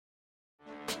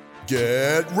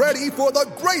Get ready for the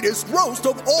greatest roast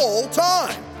of all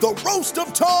time, the Roast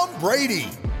of Tom Brady,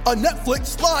 a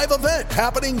Netflix live event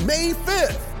happening May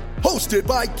 5th. Hosted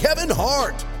by Kevin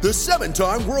Hart, the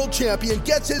 7-time world champion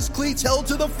gets his cleats held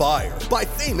to the fire by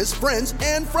famous friends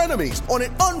and frenemies on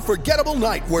an unforgettable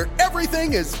night where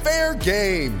everything is fair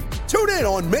game. Tune in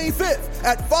on May 5th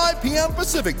at 5 p.m.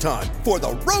 Pacific time for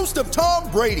the Roast of Tom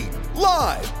Brady,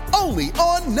 live only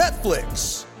on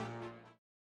Netflix.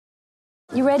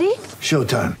 You ready?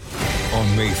 Showtime.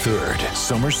 On May 3rd,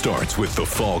 summer starts with The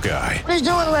Fall Guy. Let's do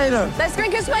it later. Let's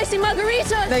drink a spicy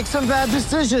margarita. Make some bad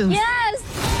decisions. Yes!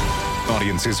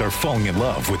 Audiences are falling in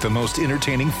love with the most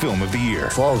entertaining film of the year.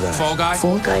 Fall Guy. Fall Guy?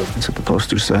 Fall guy. That's what the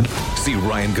poster said. See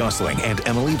Ryan Gosling and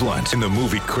Emily Blunt in the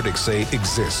movie critics say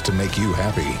exists to make you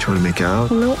happy. Trying to make it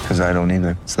out? Nope. Because I don't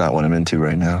either. It's not what I'm into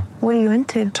right now. What are you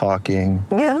into? Talking.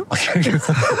 Yeah.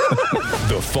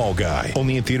 The Fall Guy.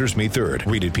 Only in theaters May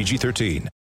 3rd. Rated PG-13.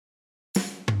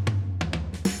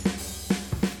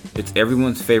 It's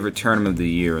everyone's favorite tournament of the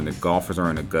year, and the golfers are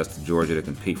in Augusta, Georgia to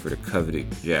compete for the coveted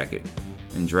jacket.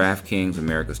 And DraftKings,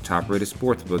 America's top-rated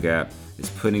sportsbook app, is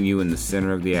putting you in the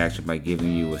center of the action by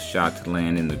giving you a shot to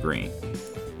land in the green.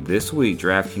 This week,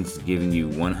 DraftKings is giving you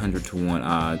 100-to-1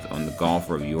 odds on the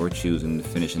golfer of your choosing to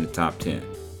finish in the top 10.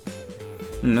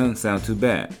 Doesn't sound too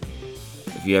bad.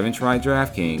 If you haven't tried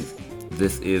DraftKings,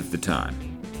 this is the time.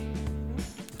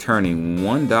 Turning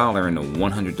 $1 into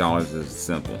 $100 is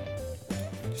simple.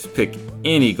 Just pick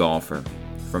any golfer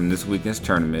from this weekend's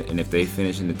tournament, and if they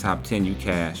finish in the top 10, you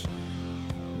cash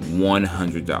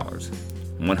 $100.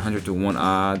 100-to-1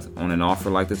 odds on an offer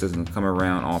like this doesn't come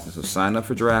around often, so sign up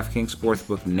for DraftKings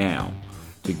Sportsbook now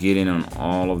to get in on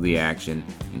all of the action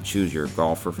and choose your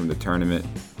golfer from the tournament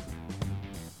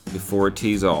before it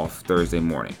tees off Thursday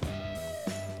morning.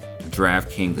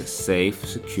 DraftKings is safe,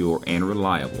 secure, and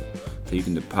reliable, so you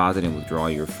can deposit and withdraw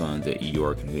your funds at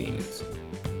your convenience.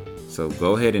 So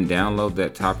go ahead and download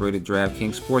that top-rated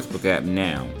DraftKings Sportsbook app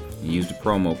now and use the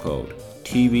promo code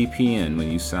TBPN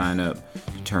when you sign up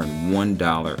to turn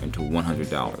 $1 into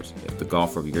 $100 if the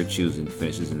golfer of your choosing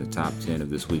finishes in the top 10 of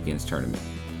this weekend's tournament.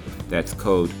 That's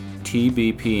code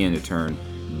TBPN to turn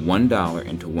 $1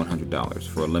 into $100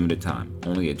 for a limited time,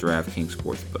 only at DraftKings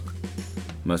Sportsbook.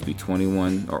 Must be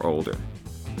 21 or older.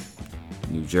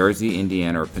 New Jersey,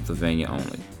 Indiana, or Pennsylvania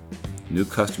only. New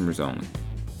customers only.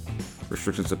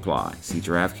 Restrictions apply. See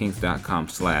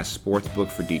DraftKings.com/sportsbook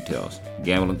for details.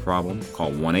 Gambling problem?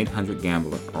 Call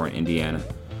 1-800-GAMBLER or in Indiana,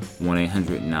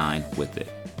 1-800-9-WITH-IT.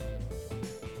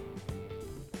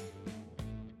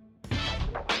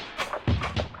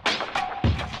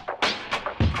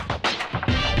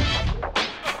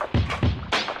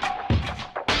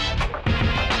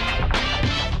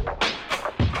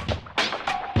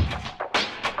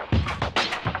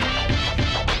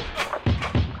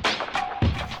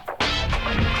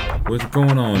 What's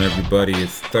going on, everybody?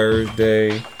 It's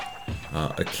Thursday,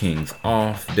 a King's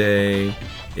off day.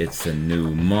 It's a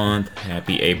new month.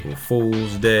 Happy April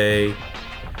Fool's Day.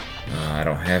 I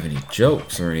don't have any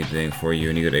jokes or anything for you,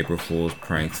 any good April Fool's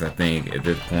pranks. I think at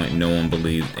this point no one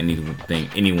believes anything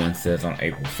anyone says on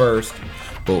April 1st,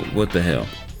 but what the hell.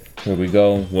 Here we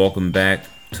go. Welcome back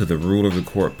to the Ruler of the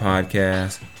Court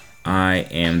podcast. I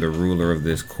am the ruler of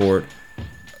this court,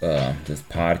 this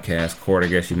podcast court, I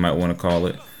guess you might want to call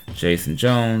it. Jason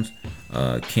Jones,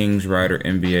 Kings writer,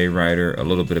 NBA writer, a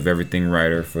little bit of everything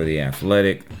writer for The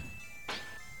Athletic.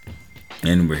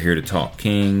 And we're here to talk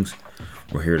Kings.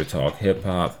 We're here to talk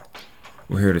hip-hop.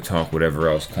 We're here to talk whatever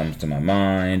else comes to my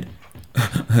mind.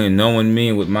 Knowing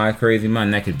me with my crazy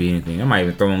mind, that could be anything. I might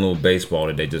even throw in a little baseball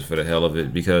today just for the hell of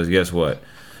it, because guess what?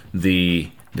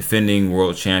 The defending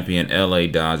world champion LA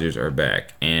Dodgers are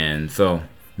back. And so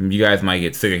you guys might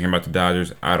get sick of hearing about the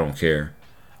Dodgers. I don't care.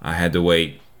 I had to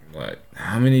wait,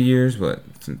 how many years?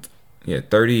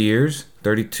 30 years?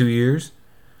 32 years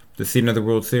to see another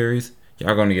World Series?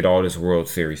 Y'all going to get all this World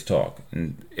Series talk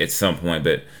at some point,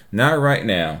 but not right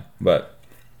now. But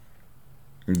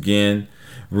again,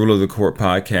 Rule of the Court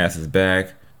podcast is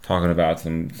back, talking about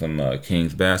some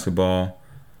Kings basketball.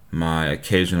 My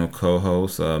occasional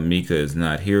co-host, Mika, is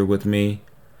not here with me,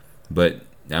 but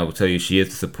I will tell you she is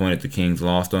disappointed the Kings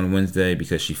lost on Wednesday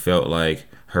because she felt like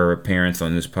her appearance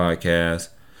on this podcast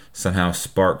somehow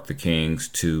sparked the Kings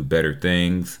to better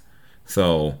things.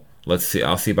 So let's see.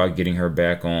 I'll see about getting her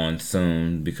back on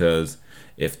soon, because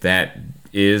if that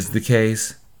is the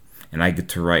case and I get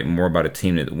to write more about a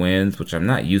team that wins, which I'm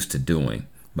not used to doing,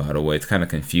 by the way, it's kind of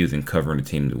confusing covering a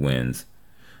team that wins.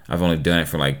 I've only done it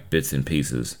for bits and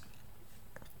pieces.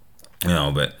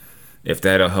 But if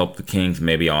that'll help the Kings,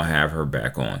 maybe I'll have her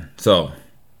back on. So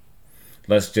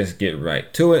let's just get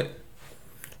right to it.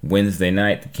 Wednesday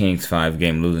night, the Kings'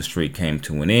 5-game losing streak came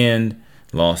to an end.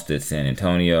 Lost at San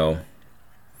Antonio,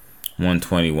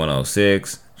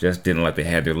 120-106. Just didn't like they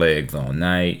had their legs all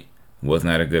night. Was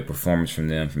not a good performance from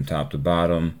them from top to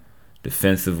bottom.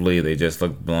 Defensively, they just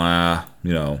looked blah.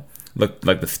 Looked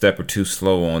like the step or two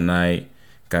slow all night.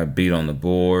 Got beat on the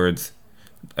boards.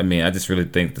 I mean, I just really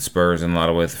think the Spurs, in a lot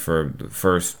of ways, for the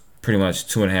first pretty much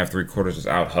 2.5, 3 quarters, just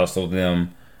out-hustled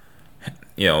them.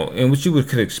 And what you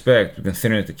could expect,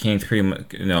 considering that the Kings pretty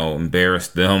much,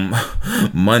 embarrassed them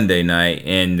Monday night,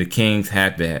 and the Kings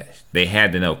had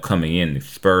to know coming in, the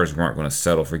Spurs weren't going to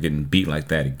settle for getting beat like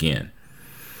that again.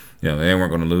 They weren't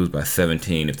going to lose by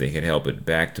 17 if they could help it,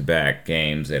 back-to-back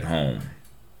games at home.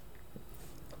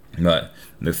 But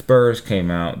the Spurs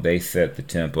came out, they set the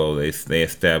tempo, they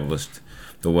established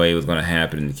the way it was going to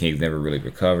happen, and the Kings never really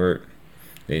recovered.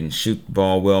 They didn't shoot the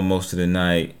ball well most of the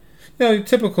night.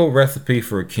 Typical recipe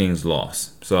for a Kings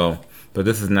loss. But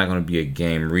this is not going to be a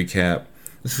game recap.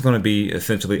 This is going to be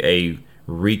essentially a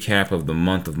recap of the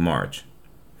month of March.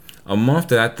 A month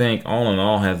that I think, all in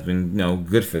all, has been,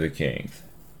 good for the Kings.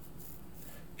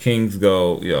 Kings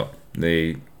go,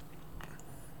 they,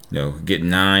 get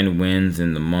 9 wins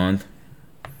in the month.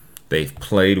 They've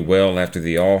played well after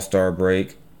the All-Star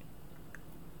break.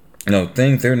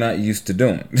 Things they're not used to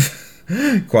doing.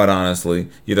 Quite honestly,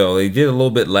 they did a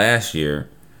little bit last year.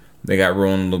 They got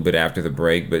ruined a little bit after the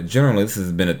break, but generally this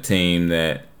has been a team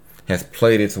that has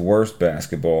played its worst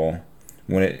basketball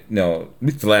when at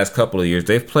least the last couple of years,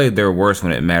 they've played their worst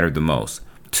when it mattered the most.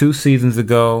 2 seasons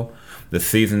ago, the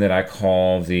season that I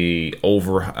call the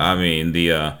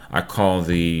I call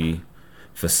the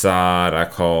facade, I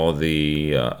call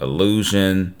the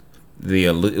illusion.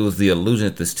 It was the illusion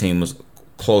that this team was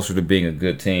closer to being a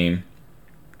good team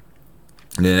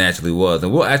than it actually was.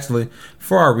 And we'll actually,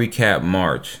 for our recap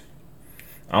March,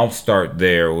 I'll start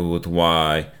there with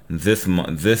why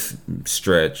this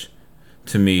stretch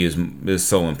to me is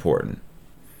so important.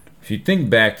 If you think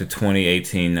back to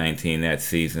 2018-19, that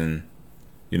season,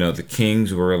 the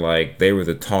Kings were they were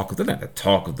they're not the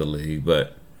talk of the league,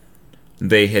 but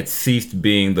they had ceased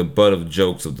being the butt of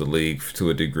jokes of the league to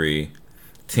a degree.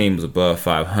 Team was above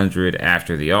 500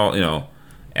 after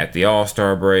at the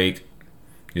All-Star break.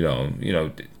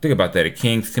 Think about that. A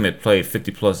Kings team had played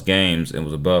 50-plus games and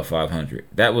was above 500.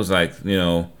 That was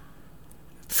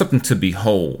something to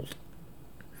behold.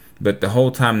 But the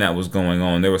whole time that was going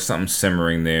on, there was something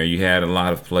simmering there. You had a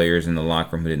lot of players in the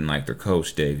locker room who didn't like their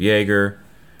coach, Dave Yeager.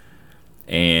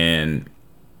 And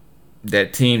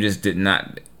that team just did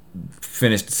not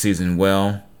finish the season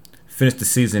well. Finished the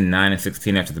season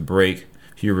 9-16 after the break.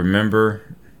 If you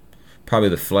remember, probably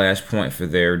the flashpoint for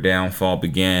their downfall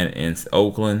began in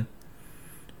Oakland,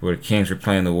 where the Kings were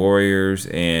playing the Warriors,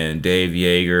 and Dave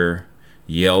Yeager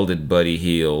yelled at Buddy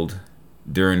Hield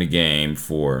during the game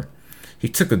he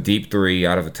took a deep 3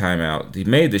 out of a timeout. He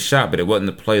made the shot, but it wasn't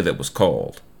the play that was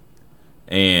called.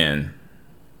 And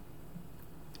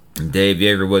Dave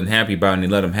Yeager wasn't happy about it, and he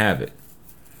let him have it.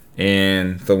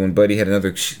 And so when Buddy had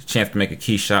another chance to make a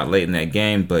key shot late in that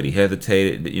game, Buddy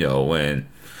hesitated, and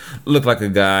looked like a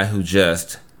guy who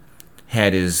just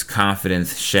had his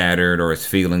confidence shattered or his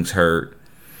feelings hurt,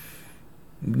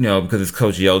 because his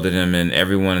coach yelled at him, and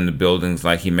everyone in the building's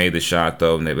like, he made the shot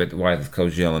though, and why is his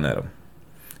coach yelling at him?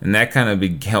 And that kind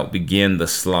of helped begin the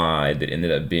slide that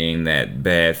ended up being that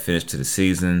bad finish to the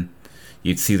season.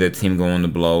 You'd see that team going to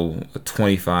blow a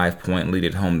 25-point lead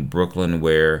at home to Brooklyn,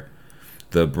 where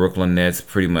the Brooklyn Nets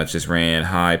pretty much just ran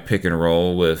high pick and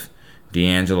roll with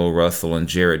D'Angelo Russell and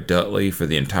Jared Dudley for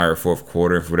the entire fourth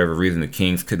quarter. For whatever reason, the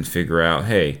Kings couldn't figure out,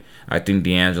 hey, I think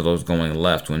D'Angelo's going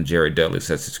left when Jared Dudley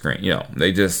sets the screen.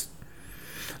 They just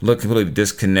looked completely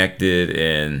disconnected,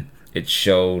 and it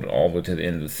showed all the way to the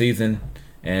end of the season.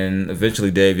 And eventually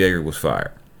Dave Yeager was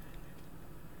fired.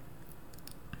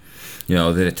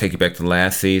 Then to take you back to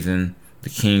last season, the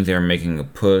Kings, they were making a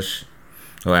push.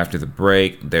 After the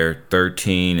break, they're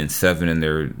 13-7 in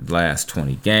their last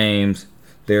 20 games.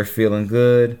 They're feeling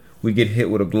good. We get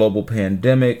hit with a global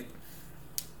pandemic.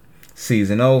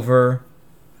 Season over.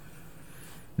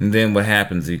 And then what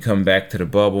happens? You come back to the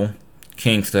bubble.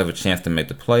 Kings still have a chance to make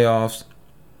the playoffs.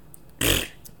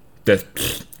 That's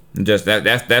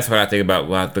what I think about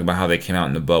when I think about how they came out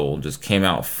in the bubble. Just came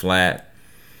out flat,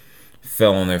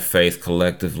 fell on their face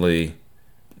collectively.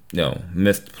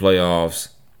 Missed the playoffs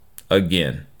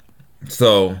again.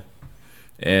 So,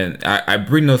 and I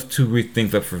bring those two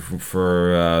things up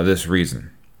for this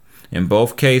reason. In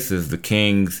both cases, the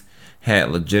Kings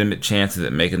had legitimate chances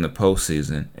at making the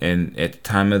postseason, and at the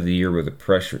time of the year where the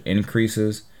pressure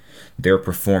increases, their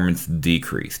performance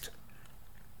decreased.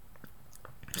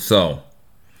 So,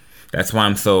 That's why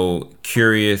I'm so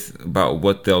curious about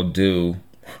what they'll do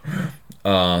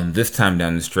this time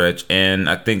down the stretch. And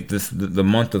I think the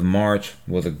month of March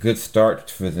was a good start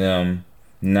for them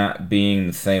not being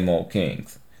the same old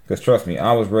Kings. Because trust me,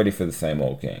 I was ready for the same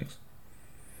old Kings.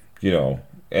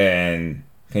 And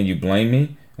can you blame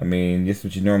me? I mean, this is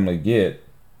what you normally get.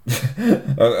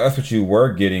 That's what you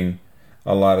were getting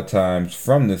a lot of times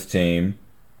from this team.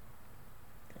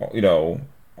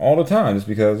 All the time. Just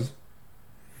because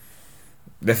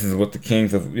this is what the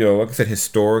Kings have, like I said,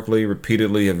 historically,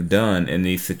 repeatedly have done in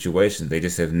these situations. They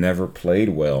just have never played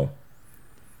well,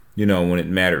 when it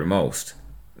mattered most.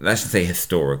 I should say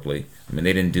historically. I mean,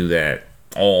 they didn't do that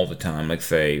all the time, like,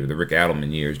 say, the Rick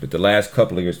Adelman years. But the last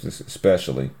couple of years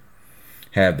especially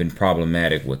have been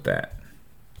problematic with that.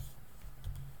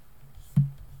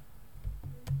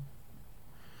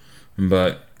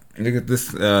 But look at this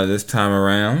this time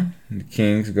around. The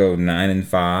Kings go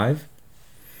 9-5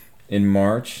 in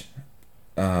March.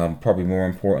 Probably more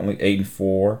importantly,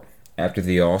 8-4 after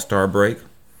the All-Star break.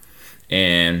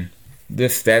 And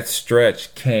that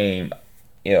stretch came,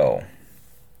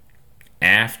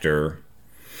 after,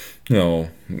 one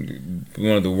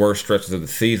of the worst stretches of the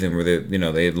season where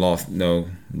they had lost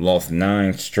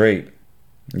 9 straight,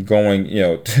 going,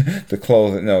 to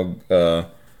close it,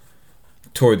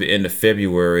 toward the end of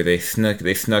February. They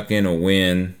snuck in a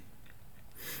win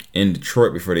in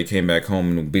Detroit before they came back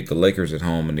home and beat the Lakers at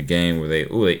home in the game where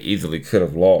they easily could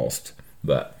have lost.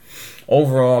 But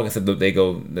overall, like I said, they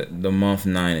go the month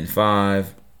 9-5,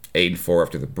 8-4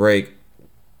 after the break.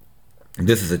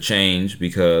 This is a change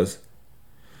because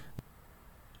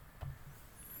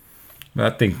I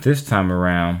think this time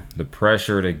around the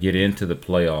pressure to get into the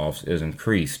playoffs is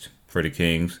increased for the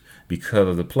Kings because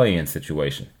of the play-in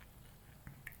situation.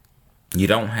 You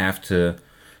don't have to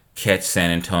catch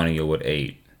San Antonio at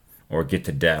 8 or get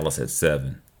to Dallas at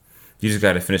 7. You just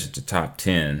got to finish at the top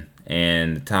 10.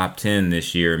 And the top 10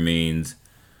 this year means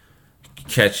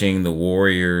catching the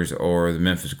Warriors or the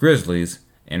Memphis Grizzlies.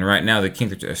 And right now the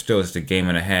Kings are still just a game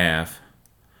and a half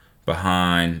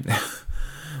behind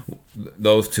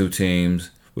those two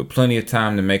teams, with plenty of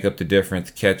time to make up the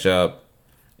difference, catch up,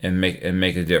 and make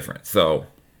a difference. So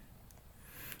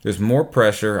there's more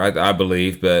pressure, I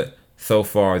believe, but so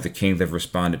far the Kings have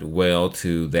responded well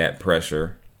to that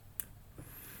pressure.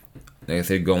 Like I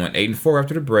said, going 8-4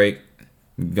 after the break,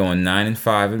 going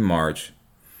 9-5 in March,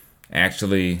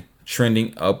 actually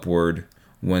trending upward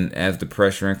as the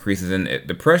pressure increases, and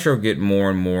the pressure will get more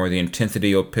and more, the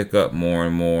intensity will pick up more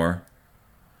and more.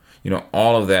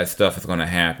 All of that stuff is going to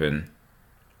happen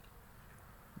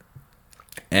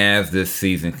as this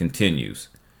season continues.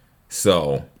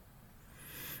 So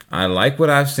I like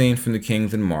what I've seen from the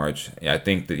Kings in March. I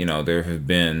think that, there have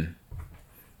been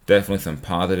definitely some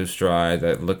positive strides.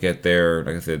 I look at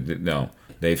like I said,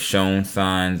 they've shown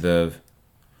signs of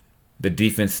the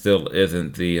defense still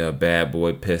isn't the bad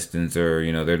boy Pistons, or,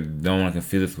 they don't want to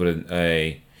confuse this with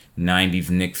a 90s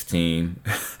Knicks team.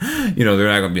 They're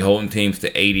not going to be holding teams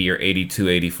to 80 or 82,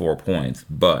 84 points.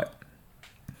 But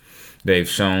they've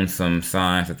shown some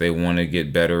signs that they want to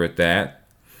get better at that.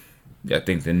 I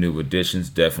think the new additions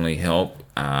definitely help.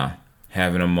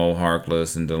 Having a Mo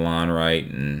Harkless and DeLon Wright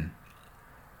and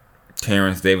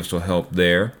Terrence Davis will help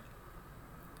there.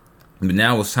 But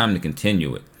now it's time to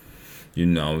continue it.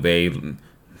 They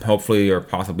hopefully or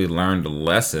possibly learned a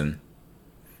lesson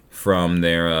from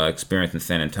their experience in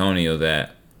San Antonio,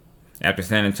 that after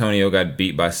San Antonio got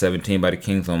beat by 17 by the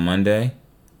Kings on Monday,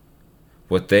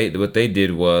 what they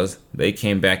did was they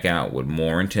came back out with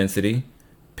more intensity,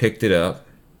 picked it up,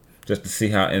 just to see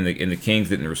how, and the Kings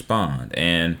didn't respond.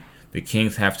 And the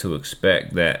Kings have to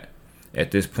expect that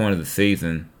at this point of the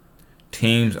season,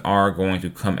 teams are going to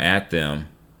come at them,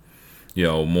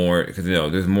 more, because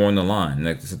there's more on the line.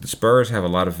 Like the Spurs have a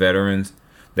lot of veterans.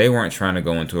 They weren't trying to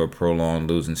go into a prolonged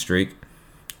losing streak,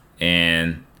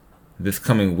 and this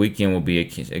coming weekend will be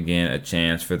again a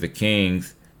chance for the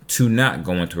Kings to not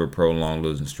go into a prolonged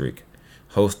losing streak.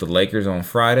 Host the Lakers on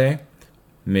Friday.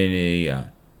 Milwaukee, all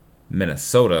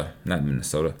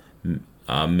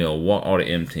the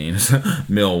M teams.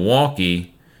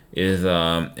 Milwaukee is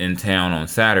in town on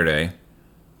Saturday,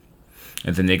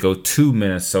 and then they go to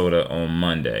Minnesota on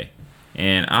Monday.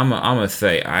 And I'm gonna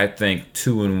say, I think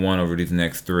 2-1 over these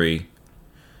next 3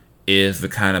 is the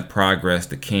kind of progress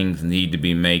the Kings need to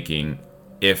be making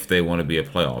if they want to be a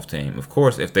playoff team. Of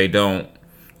course, if they don't,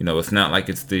 it's not like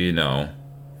it's the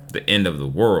end of the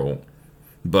world.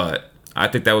 But I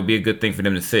think that would be a good thing for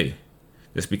them to see,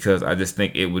 just because I just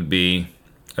think it would be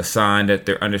a sign that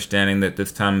they're understanding that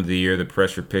this time of the year the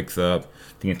pressure picks up,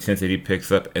 the intensity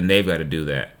picks up, and they've got to do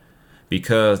that.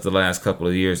 because the last couple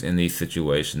of years in these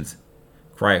situations,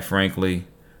 quite frankly,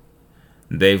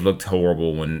 they've looked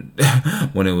horrible when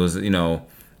when it was,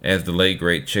 as the late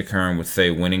great Chick Hearn would say,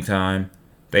 winning time.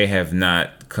 They have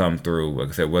not come through. Like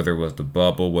I said, whether it was the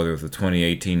bubble, whether it was the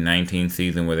 2018-19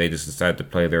 season where they just decided to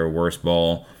play their worst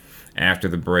ball after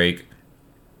the break.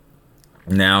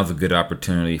 Now's a good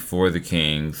opportunity for the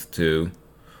Kings to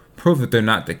prove that they're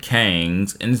not the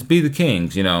Kangs and just be the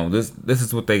Kings. This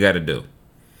is what they got to do.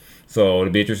 So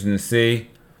it'll be interesting to see.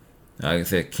 Like I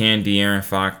said, can De'Aaron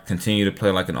Fox continue to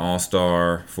play like an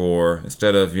all-star for,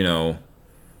 instead of, 2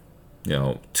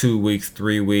 weeks,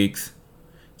 3 weeks,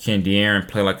 can De'Aaron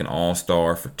play like an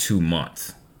all-star for 2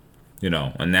 months?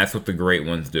 And that's what the great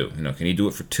ones do. Can he do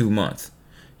it for 2 months?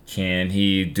 Can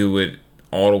he do it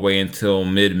all the way until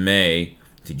mid-May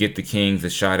to get the Kings a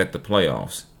shot at the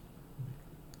playoffs?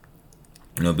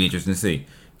 It'll be interesting to see.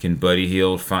 Can Buddy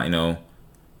Hield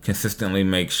consistently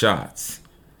make shots?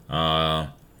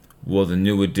 Will the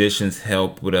new additions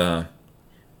help with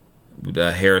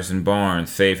Harrison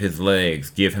Barnes, save his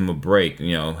legs, give him a break,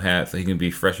 so he can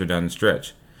be fresher down the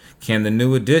stretch? Can the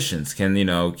new additions, can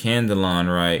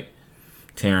DeLon Wright,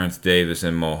 Terrence Davis,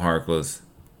 and Mo Harkless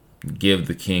give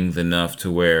the Kings enough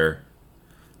to where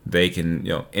they can,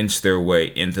 inch their way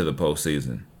into the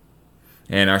postseason?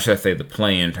 And I should say the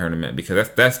play-in tournament, because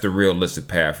that's the realistic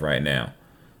path right now.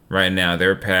 Right now,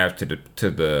 their path to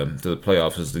the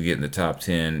playoffs is to get in the top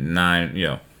 10,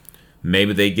 9.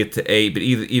 Maybe they get to 8, but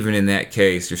even in that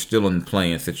case, you're still in the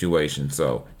play-in situation.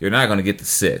 So you're not going to get to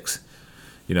 6.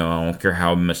 I don't care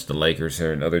how much the Lakers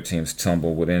and other teams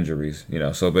tumble with injuries.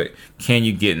 But can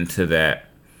you get into that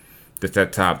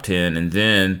top 10, and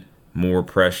then more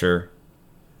pressure?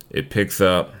 It picks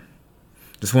up.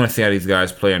 Just want to see how these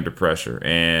guys play under pressure.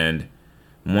 And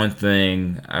one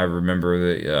thing I remember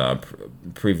the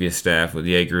previous staff with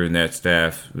Yeager and that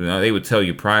staff, they would tell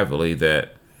you privately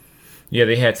that,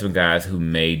 they had some guys who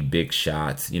made big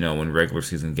shots, in regular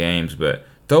season games, but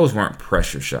those weren't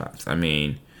pressure shots. I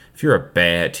mean, if you're a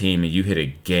bad team and you hit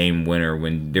a game winner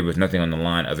when there was nothing on the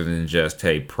line other than just,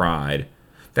 pride,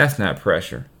 that's not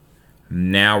pressure.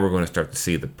 Now we're going to start to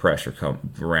see the pressure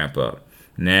ramp up.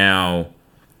 Now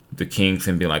the Kings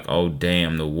can be like, oh,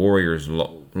 damn, the Warriors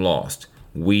lost.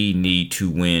 We need to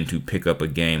win to pick up a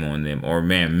game on them. Or,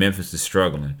 man, Memphis is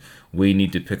struggling. We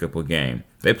need to pick up a game.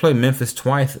 They play Memphis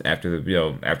twice after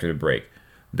the break.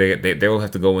 They will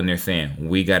have to go in there saying,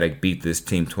 we got to beat this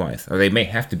team twice. Or they may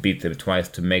have to beat them twice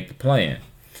to make the play-in.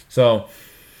 So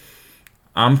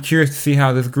I'm curious to see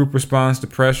how this group responds to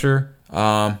pressure.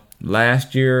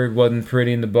 Last year it wasn't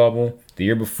pretty in the bubble. The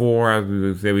year before,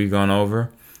 as we've gone over,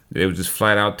 it was just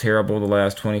flat out terrible the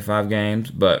last 25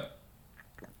 games. But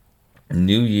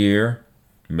new year,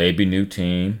 maybe new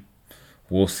team.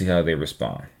 We'll see how they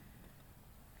respond.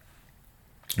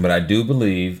 But I do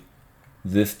believe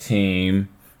this team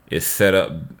is set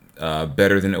up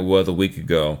better than it was a week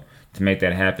ago to make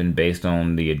that happen based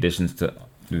on the additions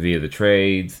via the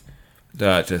trades,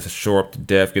 to shore up the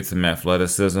depth, get some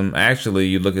athleticism. Actually,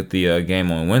 you look at the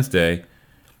game on Wednesday,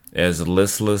 as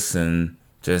listless and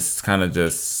just kind of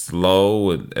just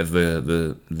slow as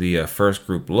the first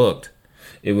group looked.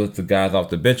 It was the guys off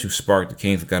the bench who sparked the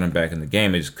Kings and got them back in the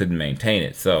game. They just couldn't maintain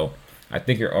it. So I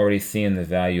think you're already seeing the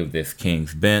value of this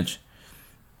Kings bench.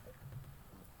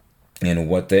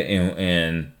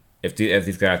 And if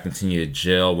these guys continue to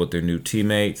gel with their new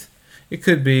teammates, it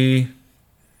could be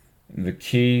the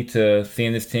key to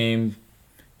seeing this team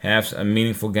have a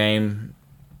meaningful game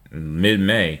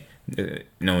mid-May.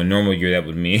 In a normal year that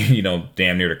would mean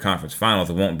damn near the conference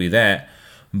finals. It won't be that,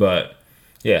 but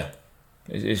yeah,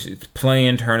 it's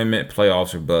play-in tournament,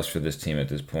 playoffs or bust for this team at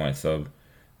this point. So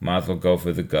might as well go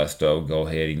for the gusto. Go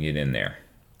ahead and get in there.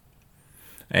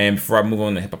 And before I move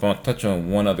on to hip-hop, I want to touch on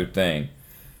one other thing.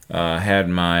 I had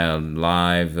my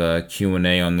live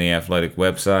Q&A on the Athletic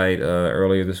website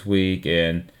earlier this week,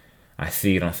 and I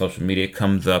see it on social media. It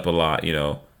comes up a lot,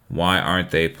 why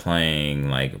aren't they playing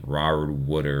like Robert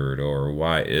Woodard, or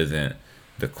why isn't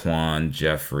Daquan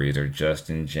Jeffries or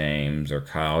Justin James or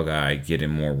Kyle Guy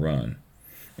getting more run?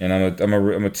 And I'm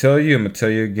gonna tell you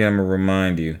again, I'm gonna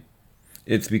remind you,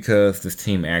 it's because this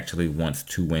team actually wants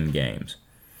to win games.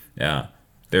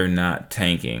 They're not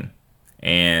tanking.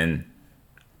 And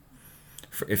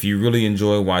if you really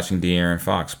enjoy watching De'Aaron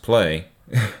Fox play,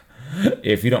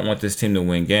 if you don't want this team to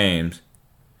win games,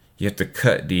 you have to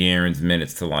cut De'Aaron's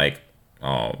minutes to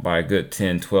by a good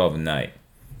 10, 12 a night.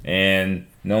 And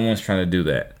no one's trying to do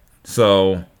that.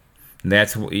 So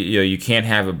that's, you can't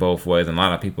have it both ways. And a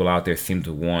lot of people out there seem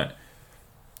to want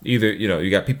either, you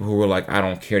got people who are like, I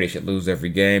don't care, they should lose every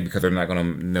game because they're not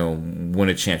going to win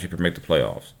a championship or make the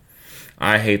playoffs.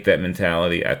 I hate that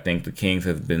mentality. I think the Kings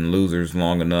have been losers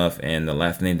long enough, and the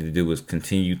last thing they need to do is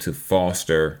continue to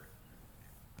foster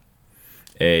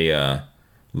a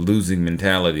losing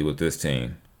mentality with this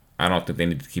team. I don't think they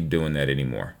need to keep doing that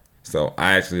anymore. So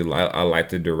I like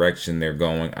the direction they're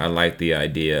going. I like the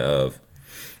idea of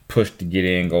push to get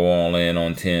in, go all in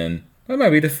on 10. That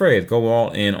might be the phrase, go all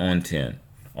in on 10.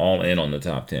 All in on the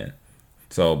top 10.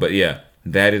 So, but yeah,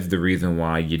 that is the reason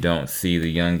why you don't see the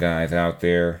young guys out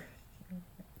there,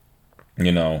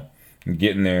 getting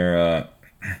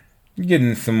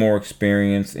getting some more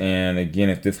experience. And again,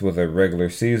 if this was a regular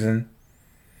season,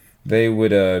 they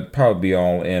would probably be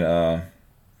all in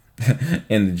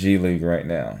in the G League right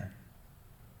now.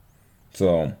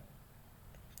 So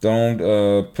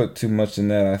don't put too much in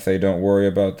that. I say don't worry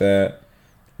about that.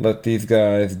 Let these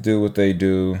guys do what they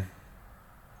do,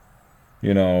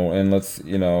 and let's,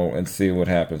 and see what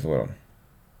happens with them.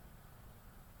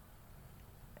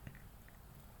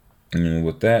 And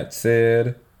with that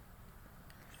said,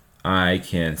 I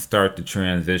can start to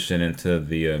transition into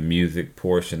the music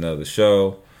portion of the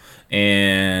show.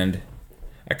 And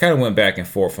I kind of went back and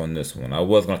forth on this one. I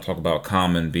was going to talk about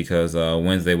Common because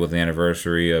Wednesday was the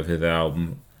anniversary of his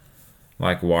album,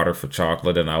 Like Water for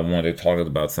Chocolate, and I wanted to talk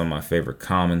about some of my favorite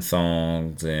Common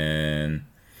songs and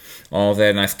all that.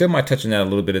 And I still might touch on that a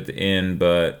little bit at the end,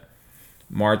 but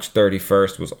March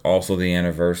 31st was also the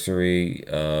anniversary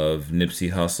of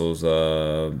Nipsey Hussle's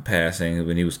passing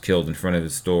when he was killed in front of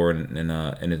his store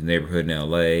in his neighborhood in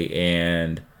LA.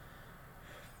 And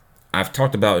I've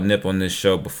talked about Nip on this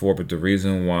show before, but the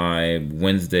reason why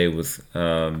Wednesday was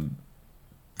kind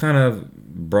of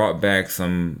brought back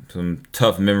some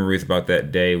tough memories about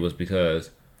that day was because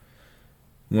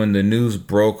when the news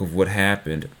broke of what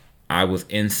happened, I was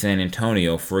in San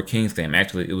Antonio for a Kings game.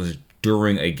 Actually, it was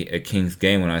during a Kings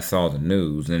game when I saw the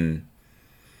news. And,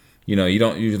 you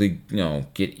don't usually,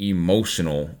 get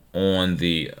emotional on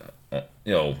the,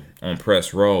 on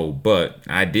press row, but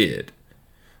I did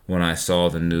when I saw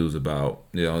the news about,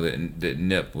 that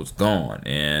Nip was gone.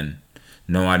 And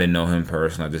no, I didn't know him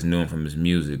personally. I just knew him from his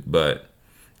music, but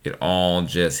it all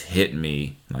just hit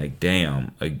me like,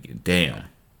 damn. And,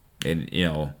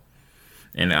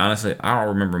 and honestly, I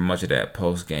don't remember much of that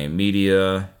post-game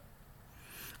media.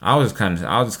 I was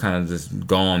just kind of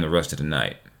gone the rest of the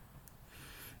night.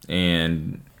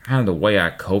 And kind of the way I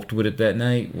coped with it that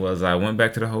night was I went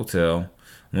back to the hotel,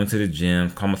 went to the gym,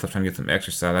 called myself trying to get some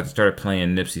exercise. I just started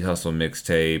playing Nipsey Hussle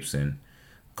mixtapes and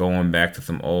going back to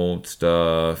some old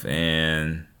stuff.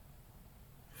 And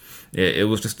it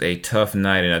was just a tough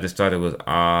night. And I just thought it was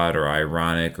odd or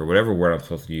ironic or whatever word I'm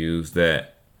supposed to use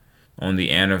that on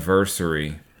the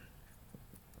anniversary,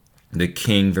 the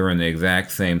Kings are in the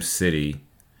exact same city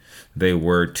they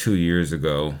were 2 years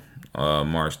ago,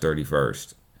 March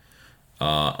 31st,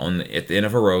 at the end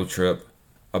of a road trip,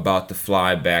 about to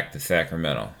fly back to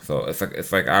Sacramento. So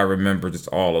it's like I remember just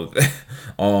all of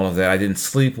that. I didn't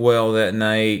sleep well that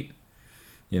night.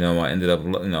 I ended up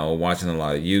watching a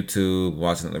lot of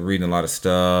YouTube, reading a lot of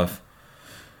stuff,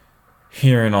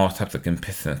 hearing all types of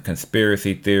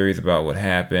conspiracy theories about what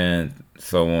happened,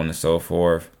 so on and so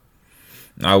forth.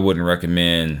 I wouldn't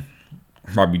recommend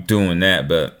probably doing that,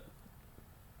 but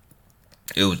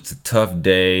it was a tough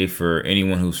day for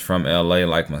anyone who's from LA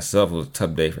like myself. It was a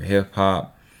tough day for hip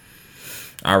hop.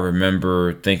 I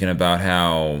remember thinking about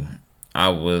how I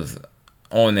was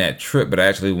on that trip, but I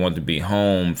actually wanted to be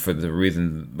home for the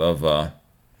reason of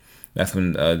that's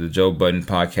when the Joe Budden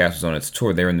podcast was on its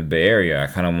tour. They were in the Bay Area. I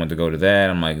kind of wanted to go to that.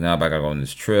 I'm like, nah, but I gotta go on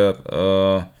this trip.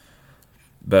 But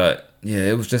yeah,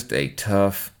 it was just a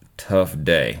tough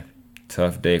day.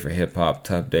 Tough day for hip hop.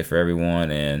 Tough day for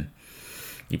everyone. And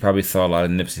you probably saw a lot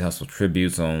of Nipsey Hussle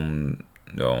tributes on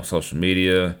social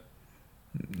media,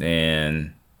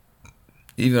 and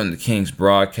even on the Kings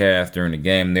broadcast during the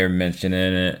game, they're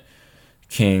mentioning it.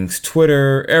 Kings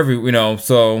Twitter,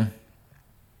 so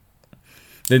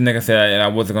then, like I said, I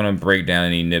wasn't gonna break down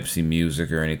any Nipsey music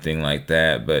or anything like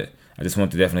that, but I just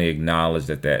want to definitely acknowledge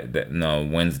that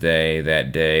Wednesday,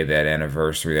 that day, that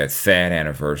anniversary, that sad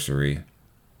anniversary,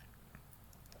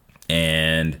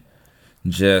 and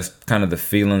just kind of the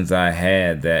feelings I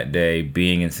had that day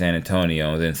being in San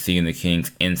Antonio, and then seeing the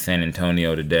Kings in San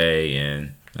Antonio today.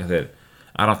 And like I said,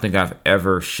 I don't think I've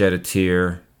ever shed a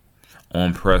tear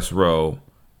on press row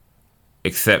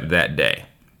except that day.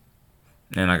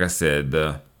 And like I said,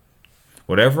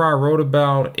 whatever I wrote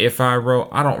about, if I wrote,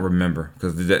 I don't remember,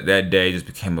 because that day just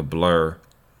became a blur,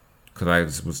 because I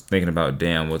just was thinking about,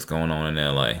 damn, what's going on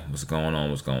in LA? What's going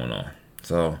on?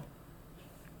 So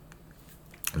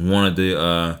wanted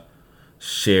to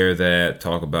share that,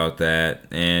 talk about that.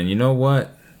 And you know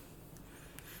what?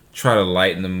 try to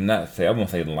lighten them. I won't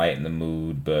say lighten the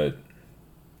mood, but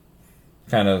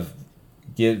kind of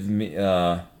give me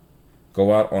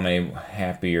go out on a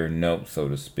happier note, so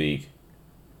to speak.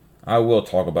 I will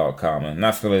talk about Common,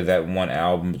 not really that one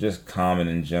album, but just Common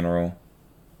in general,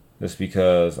 just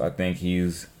because I think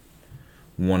he's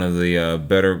one of the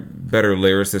better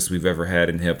lyricists we've ever had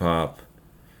in hip hop.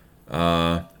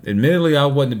 Admittedly, I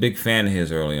wasn't a big fan of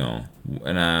his early on,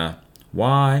 and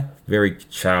why? Very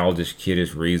childish,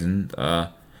 kiddish reasons.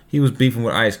 He was beefing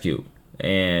with Ice Cube,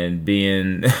 and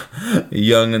being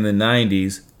young in the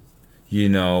 90s, you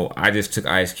know, I just took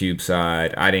Ice Cube's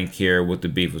side. I didn't care what the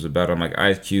beef was about. I'm like,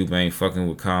 Ice Cube ain't fucking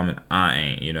with Common. I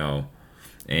ain't, you know.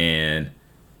 And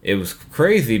it was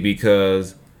crazy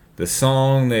because the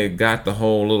song that got the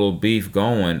whole little beef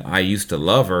going, I Used to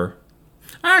Love Her,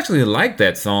 I actually like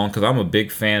that song because I'm a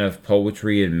big fan of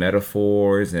poetry and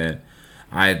metaphors, and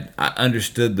I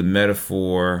understood the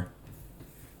metaphor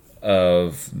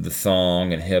of the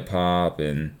song and hip hop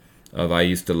and of I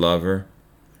Used to Love Her.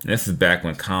 And this is back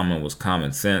when Common was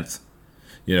common sense,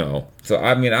 you know. So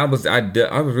I mean, I was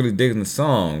really digging the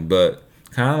song, but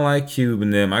kind of like Cube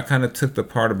and them, I kind of took the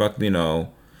part about, you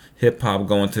know, hip hop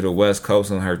going to the West Coast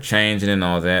and her changing and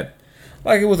all that,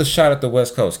 like it was a shot at the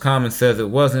West Coast. Common says it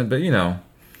wasn't, but you know,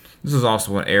 this was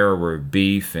also an era where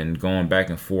beef and going back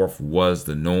and forth was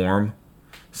the norm.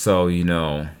 So, you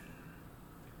know,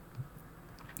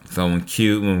 so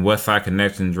when West Side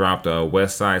Connection dropped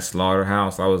West Side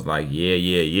Slaughterhouse, I was like,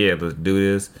 yeah, let's do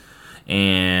this.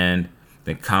 And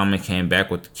then Common came back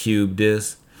with the Cube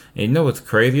disc. And you know what's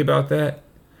crazy about that?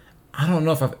 I don't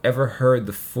know if I've ever heard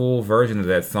the full version of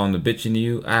that song, The Bitchin'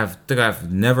 You. I think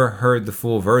I've never heard the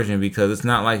full version because it's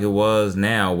not like it was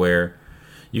now where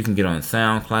you can get on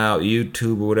SoundCloud,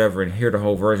 YouTube, or whatever and hear the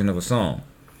whole version of a song.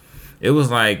 It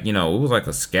was like, you know, it was like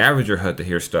a scavenger hunt to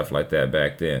hear stuff like that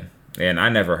back then. And I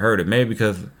never heard it. Maybe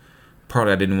because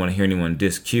partly I didn't want to hear anyone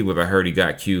diss Cube, but I heard he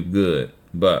got Cube good.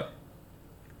 But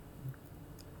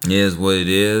it is what it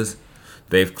is.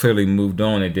 They've clearly moved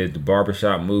on. They did the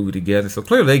Barbershop movie together, so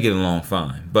clearly they get along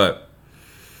fine. But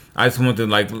I just want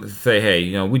to say, hey,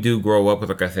 you know, we do grow up.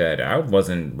 Like I said, I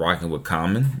wasn't rocking with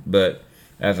Common, but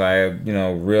as I, you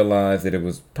know, realized that it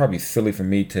was probably silly for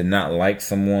me to not like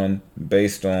someone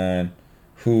based on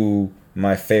who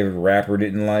my favorite rapper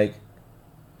didn't like,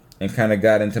 and kind of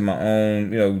got into my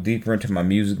own, you know, deeper into my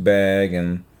music bag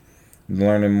and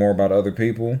learning more about other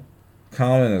people.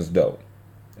 Common is dope.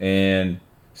 And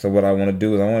so what I want to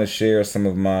do is I want to share some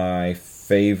of my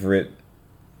favorite,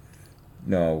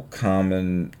 you know,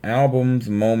 Common albums,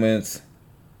 moments,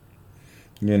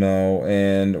 you know,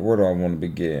 and where do I want to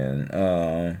begin?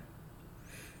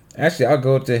 Actually, I'll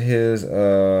go to his,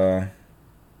 Let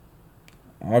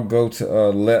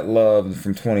Love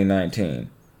from 2019.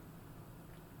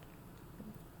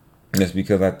 Just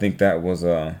because I think that was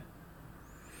there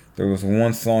was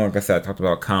one song, like I said, I talked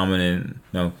about Common, and you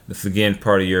know, this is again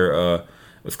part of your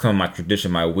it's kind of my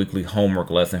tradition, my weekly homework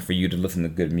lesson for you to listen to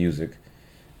good music.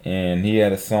 And he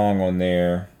had a song on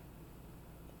there,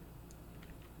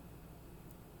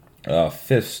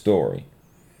 Fifth Story,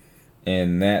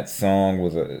 and that song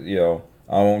was you know,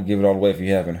 I won't give it all away if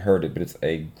you haven't heard it, but it's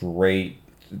a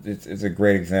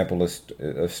great example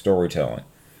of storytelling.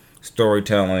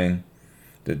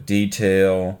 The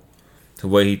detail, the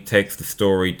way he takes the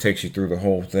story, takes you through the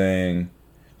whole thing,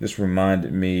 just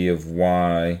reminded me of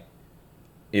why,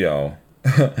 you know,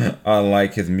 I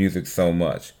like his music so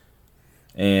much.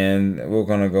 And we're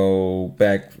going to go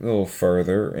back a little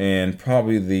further, and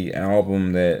probably the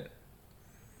album that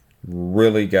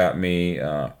really got me,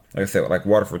 like I said, like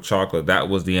Water for Chocolate, that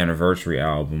was the anniversary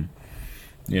album,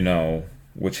 you know,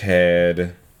 which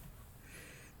had,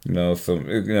 you know, so,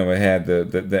 you know, it had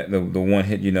the one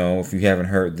hit, you know, if you haven't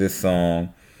heard this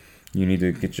song, you need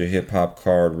to get your hip hop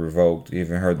card revoked. You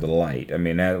haven't heard The Light. I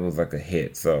mean, that was like a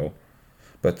hit. So,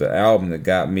 but the album that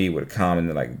got me with Common,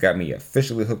 that like got me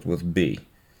officially hooked with B.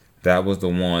 That was the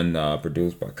one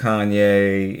produced by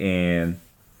Kanye, and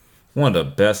one of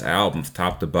the best albums,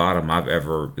 top to bottom, I've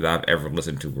ever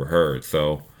listened to or heard.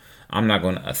 So, I'm not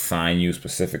going to assign you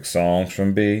specific songs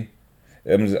from B.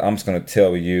 I'm just going to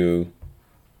tell you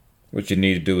what you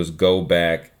need to do is go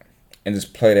back and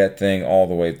just play that thing all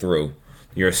the way through.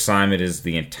 Your assignment is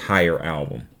the entire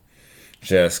album.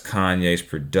 Just Kanye's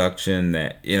production,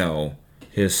 that, you know,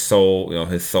 his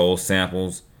soul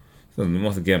samples.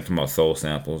 Once again, I'm talking about soul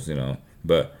samples, you know,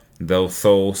 but those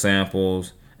soul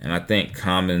samples, and I think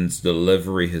Common's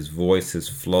delivery, his voice, his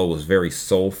flow was very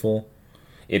soulful.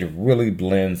 It really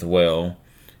blends well.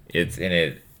 It's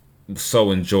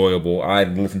so enjoyable. I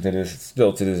listen to this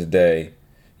still to this day,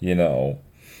 you know,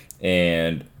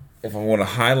 and if I want to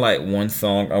highlight one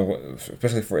song,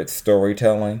 especially for its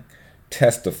storytelling,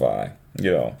 Testify.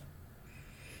 That's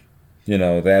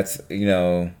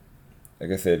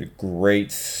like I said,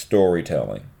 great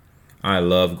storytelling. I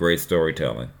love great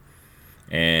storytelling,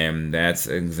 and that's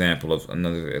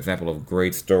another example of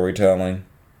great storytelling.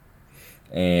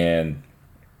 And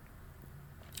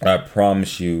I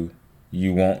promise you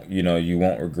won't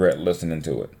regret listening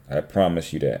to it. I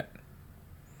promise you that.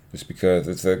 Just because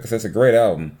it's a great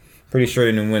album. Pretty sure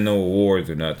they didn't win no awards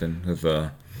or nothing, because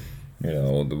the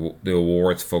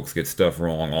awards folks get stuff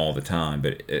wrong all the time.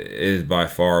 But it is by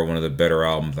far one of the better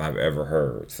albums I've ever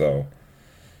heard. So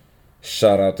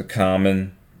shout out to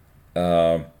Common.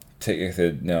 Go through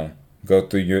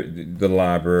the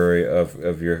library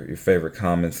of your favorite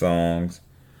Common songs.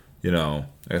 Like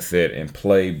I said, and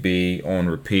play B on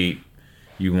repeat.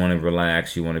 You want to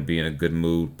relax, you want to be in a good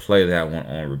mood, play that one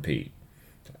on repeat.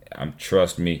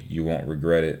 Trust me, you won't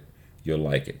regret it. You'll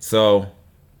like it. So,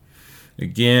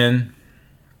 again,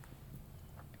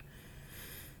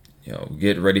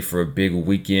 get ready for a big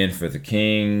weekend for the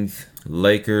Kings.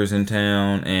 Lakers in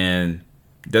town, and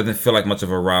it doesn't feel like much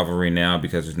of a rivalry now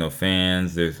because there's no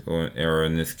fans. Or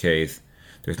in this case,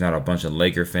 there's not a bunch of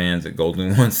Laker fans at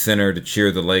Golden One Center to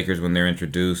cheer the Lakers when they're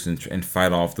introduced and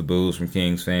fight off the boos from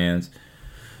Kings fans.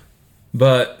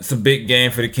 But it's a big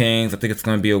game for the Kings. I think it's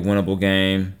going to be a winnable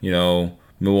game.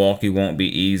 Milwaukee won't be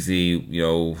easy.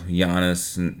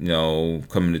 Giannis,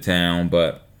 coming to town.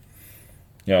 But,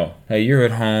 hey, you're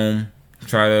at home.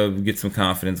 Try to get some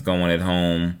confidence going at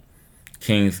home.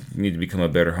 Kings need to become a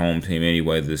better home team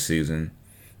anyway this season.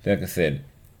 Like I said,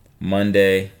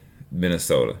 Monday,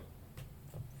 Minnesota.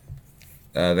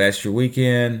 That's your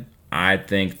weekend. I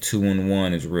think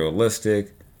 2-1 is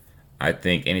realistic. I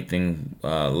think anything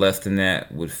less than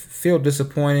that would feel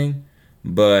disappointing,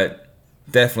 but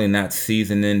definitely not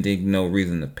season-ending. No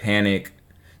reason to panic.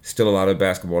 Still a lot of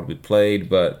basketball to be played,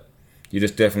 but you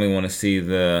just definitely want to see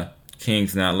the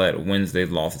Kings not let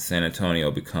Wednesday's loss at San Antonio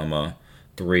become a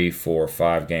 3, 4,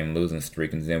 5 game losing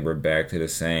streak, and then we're back to the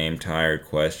same tired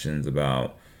questions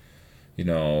about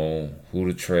who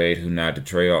to trade, who not to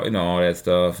trade, all that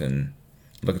stuff, and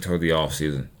looking toward the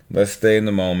offseason. Let's stay in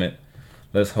the moment.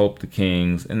 Let's hope the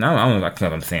Kings, and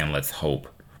I'm saying let's hope.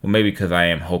 Well, maybe because I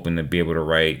am hoping to be able to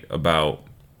write about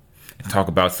and talk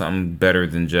about something better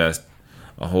than just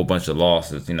a whole bunch of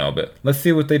losses, but let's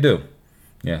see what they do.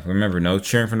 Yeah, remember, no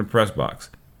cheering from the press box.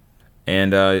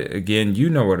 And again, you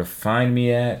know where to find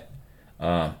me at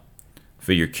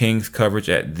for your Kings coverage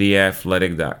at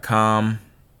theathletic.com.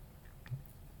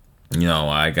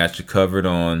 I got you covered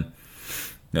on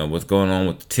what's going on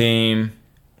with the team,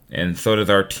 and so does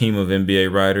our team of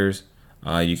NBA writers.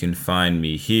 You can find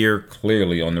me here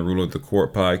clearly on the Rule of the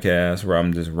Court podcast, where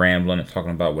I'm just rambling and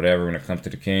talking about whatever when it comes to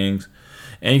the Kings.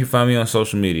 And you can find me on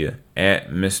social media at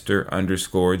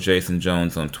Mr_Jason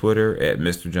Jones on Twitter, at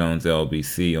Mr. Jones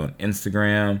LBC on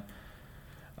Instagram.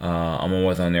 I'm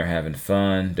always on there having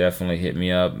fun. Definitely hit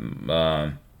me up,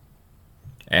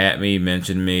 at me,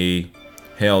 mention me.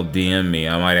 Hell, DM me.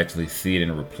 I might actually see it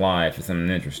and reply if it's something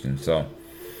interesting. So,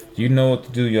 you know what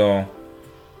to do, y'all.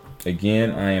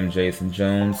 Again, I am Jason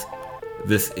Jones.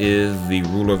 This is the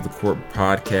Ruler of the Court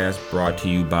podcast, brought to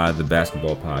you by the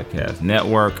Basketball Podcast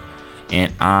Network.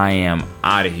 And I am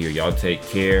out of here. Y'all take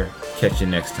care. Catch you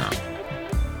next time.